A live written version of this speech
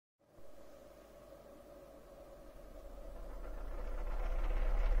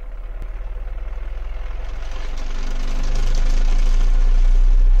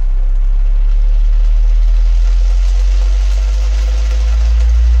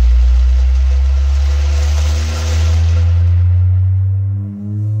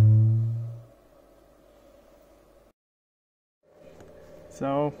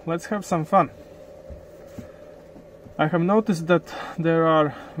So let's have some fun. I have noticed that there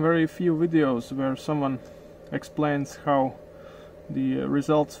are very few videos where someone explains how the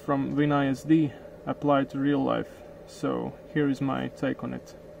results from WinISD apply to real life, so here is my take on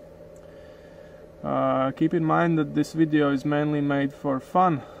it. Keep in mind that this video is mainly made for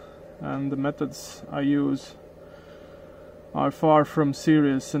fun, and the methods I use are far from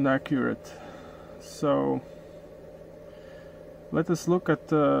serious and accurate. So let us look at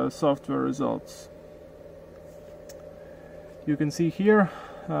the software results. You can see here,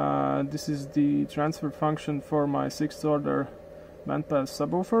 this is the transfer function for my 6th order bandpass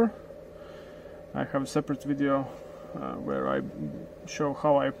subwoofer. I have a separate video where I show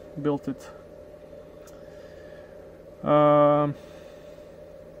how I built it.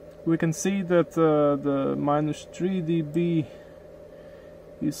 We can see that the -3 dB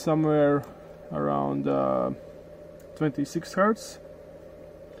is somewhere around 26 Hz,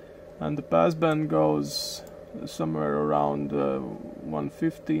 and the passband goes somewhere around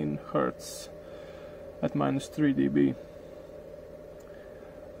 115 Hz at -3 dB.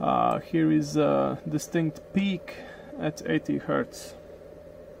 Here is a distinct peak at 80 Hz.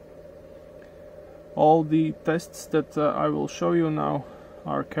 All the tests that I will show you now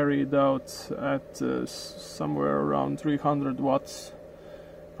are carried out at somewhere around 300 watts,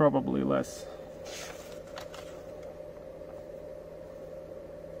 probably less.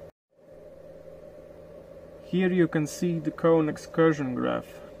 Here you can see the cone excursion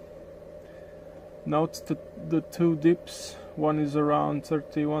graph. Note the two dips. One is around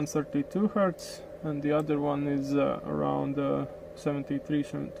 31-32 Hz and the other one is around 73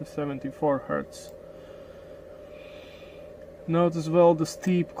 to 74 Hz. Note as well the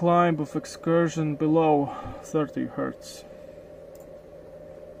steep climb of excursion below 30 Hz.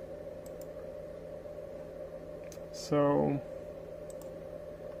 So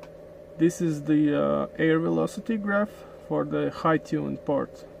this is the air velocity graph for the high tuned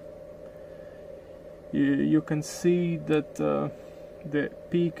port. You can see that the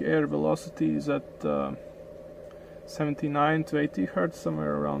peak air velocity is at 79 to 80 Hz,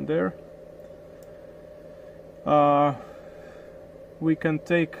 somewhere around there. We can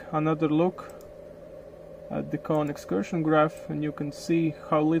take another look at the cone excursion graph, and you can see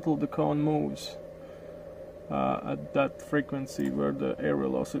how little the cone moves at that frequency where the air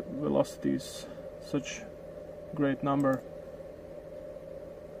velocity is such great number.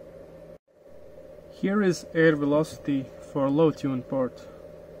 Here is air velocity for low tune port.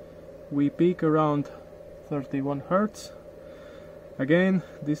 We peak around 31 Hz. Again,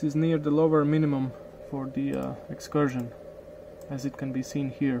 this is near the lower minimum for the excursion, as it can be seen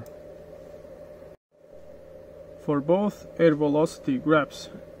here. For both air velocity graphs,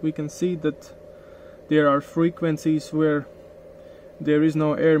 we can see that there are frequencies where there is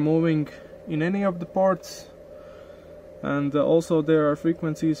no air moving in any of the ports, and also there are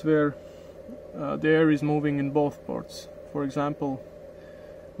frequencies where the air is moving in both ports. For example,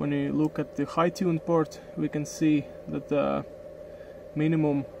 when you look at the high tuned port, we can see that the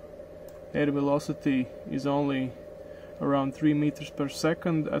minimum air velocity is only around 3 meters per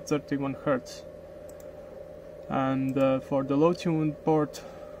second at 31 Hz. And for the low tuned port,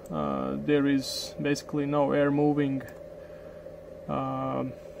 there is basically no air moving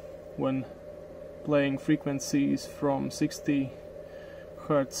when playing frequencies from 60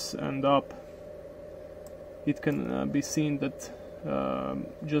 Hz and up. It can be seen that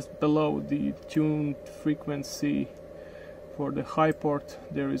just below the tuned frequency for the high port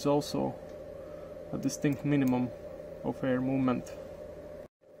there is also a distinct minimum of air movement.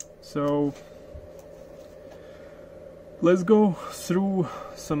 So let's go through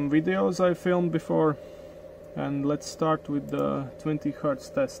some videos I filmed before, and let's start with the 20 Hz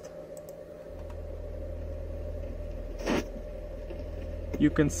test. You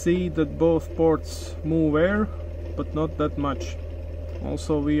can see that both ports move air, but not that much.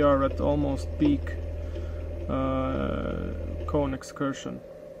 Also, we are at almost peak cone excursion.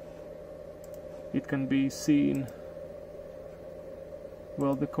 It can be seen,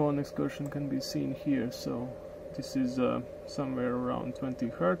 well, the cone excursion can be seen here, so this is somewhere around 20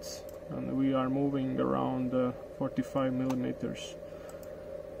 Hz, and we are moving around 45 millimeters.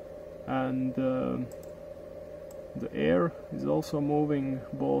 And the air is also moving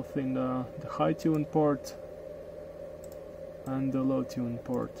both in the high tune port and the low tune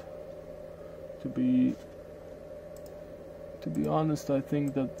port. To be honest, I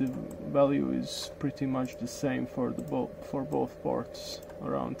think that the value is pretty much the same for both ports,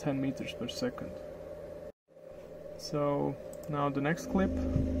 around 10 meters per second. So now the next clip,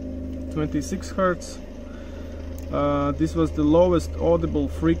 26 Hz. This was the lowest audible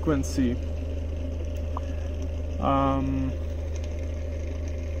frequency.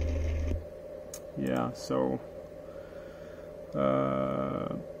 Yeah, so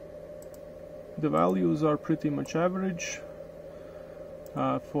the values are pretty much average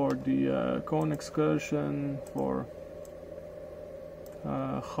for the cone excursion, for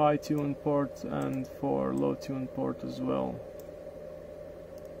high tune port, and for low tune port as well.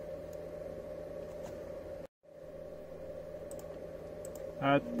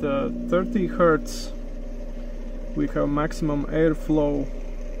 At 30 Hz we have maximum airflow,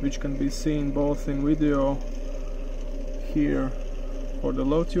 which can be seen both in video here for the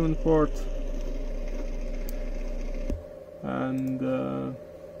low tune port and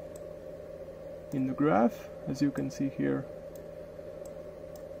in the graph, as you can see here.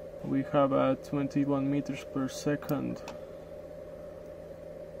 We have at 21 meters per second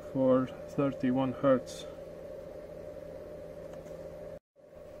for 31 Hz.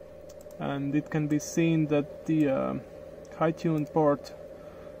 And it can be seen that the high tuned port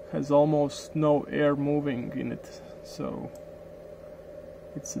has almost no air moving in it, so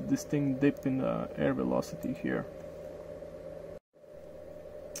it's a distinct dip in the air velocity here.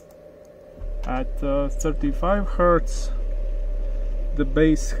 At 35 Hz the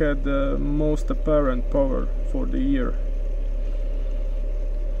bass had the most apparent power for the ear.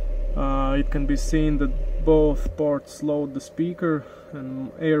 It can be seen that both ports load the speaker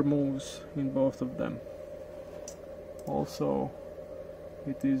and air moves in both of them. Also,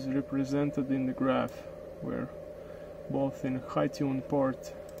 it is represented in the graph, where both in high tune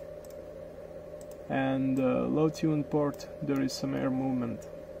port and low tune port there is some air movement.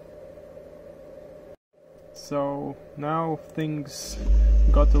 So now things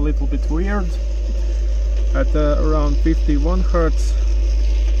got a little bit weird. At around 51 Hz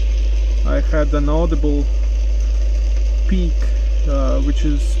I had an audible peak, which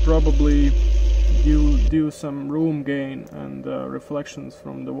is probably due some room gain and reflections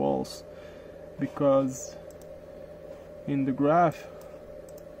from the walls, because in the graph,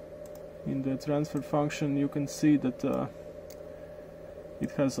 in the transfer function, you can see that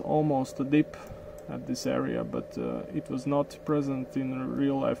it has almost a dip at this area, but it was not present in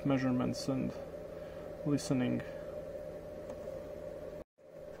real life measurements and listening.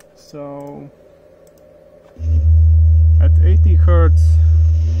 So at 80 Hz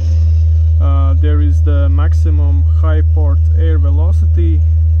there is the maximum high port air velocity,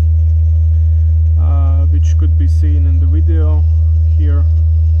 which could be seen in the video here,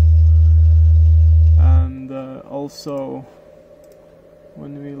 and also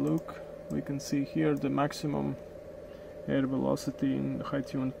when we look, we can see here the maximum air velocity in the high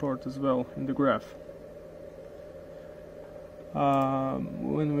tuned port as well in the graph.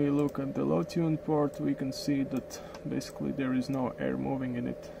 When we look at the low tuned port, we can see that basically there is no air moving in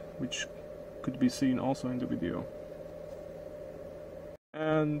it, which could be seen also in the video.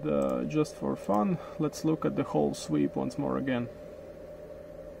 And just for fun, let's look at the whole sweep once more again.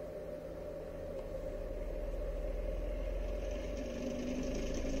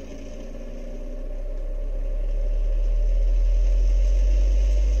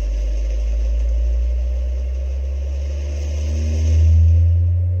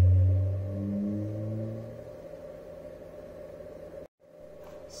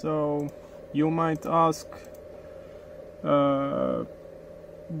 So you might ask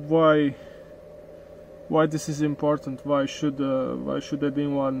why this is important. Why should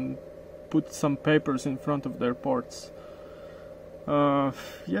anyone put some papers in front of their ports?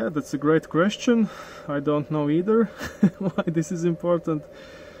 Yeah, that's a great question. I don't know either why this is important,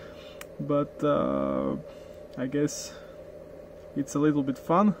 but I guess it's a little bit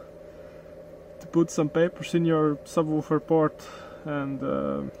fun to put some papers in your subwoofer port. And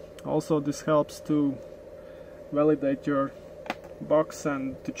also this helps to validate your box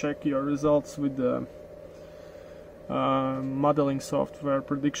and to check your results with the modeling software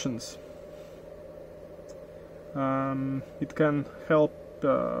predictions. It can help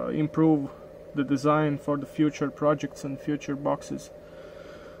improve the design for the future projects and future boxes.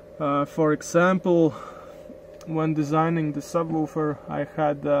 For example, when designing the subwoofer, I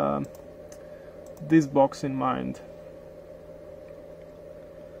had this box in mind.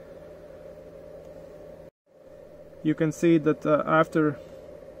 You can see that after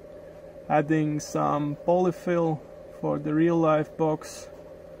adding some polyfill for the real life box,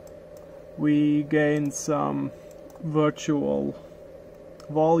 we gained some virtual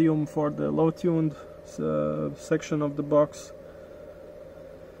volume for the low tuned section of the box,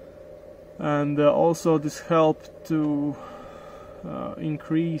 and also this helped to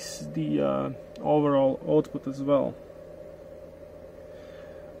increase the overall output as well.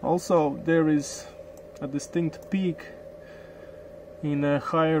 Also, there is a distinct peak in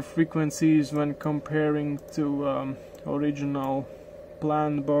higher frequencies when comparing to original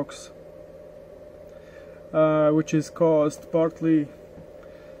planned box, which is caused partly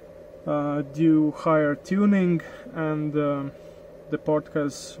due higher tuning, and the part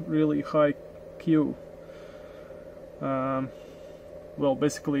has really high Q. Well,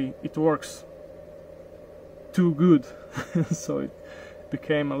 basically it works too good so it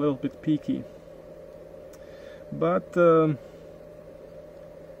became a little bit peaky, but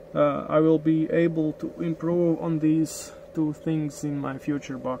I will be able to improve on these two things in my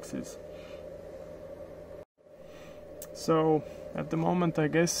future boxes. So at the moment, I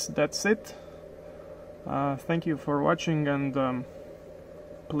guess that's it. Thank you for watching, and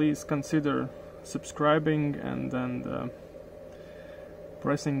please consider subscribing and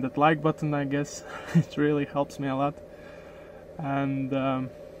pressing that like button, I guess. It really helps me a lot. And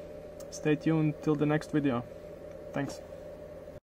stay tuned till the next video. Thanks.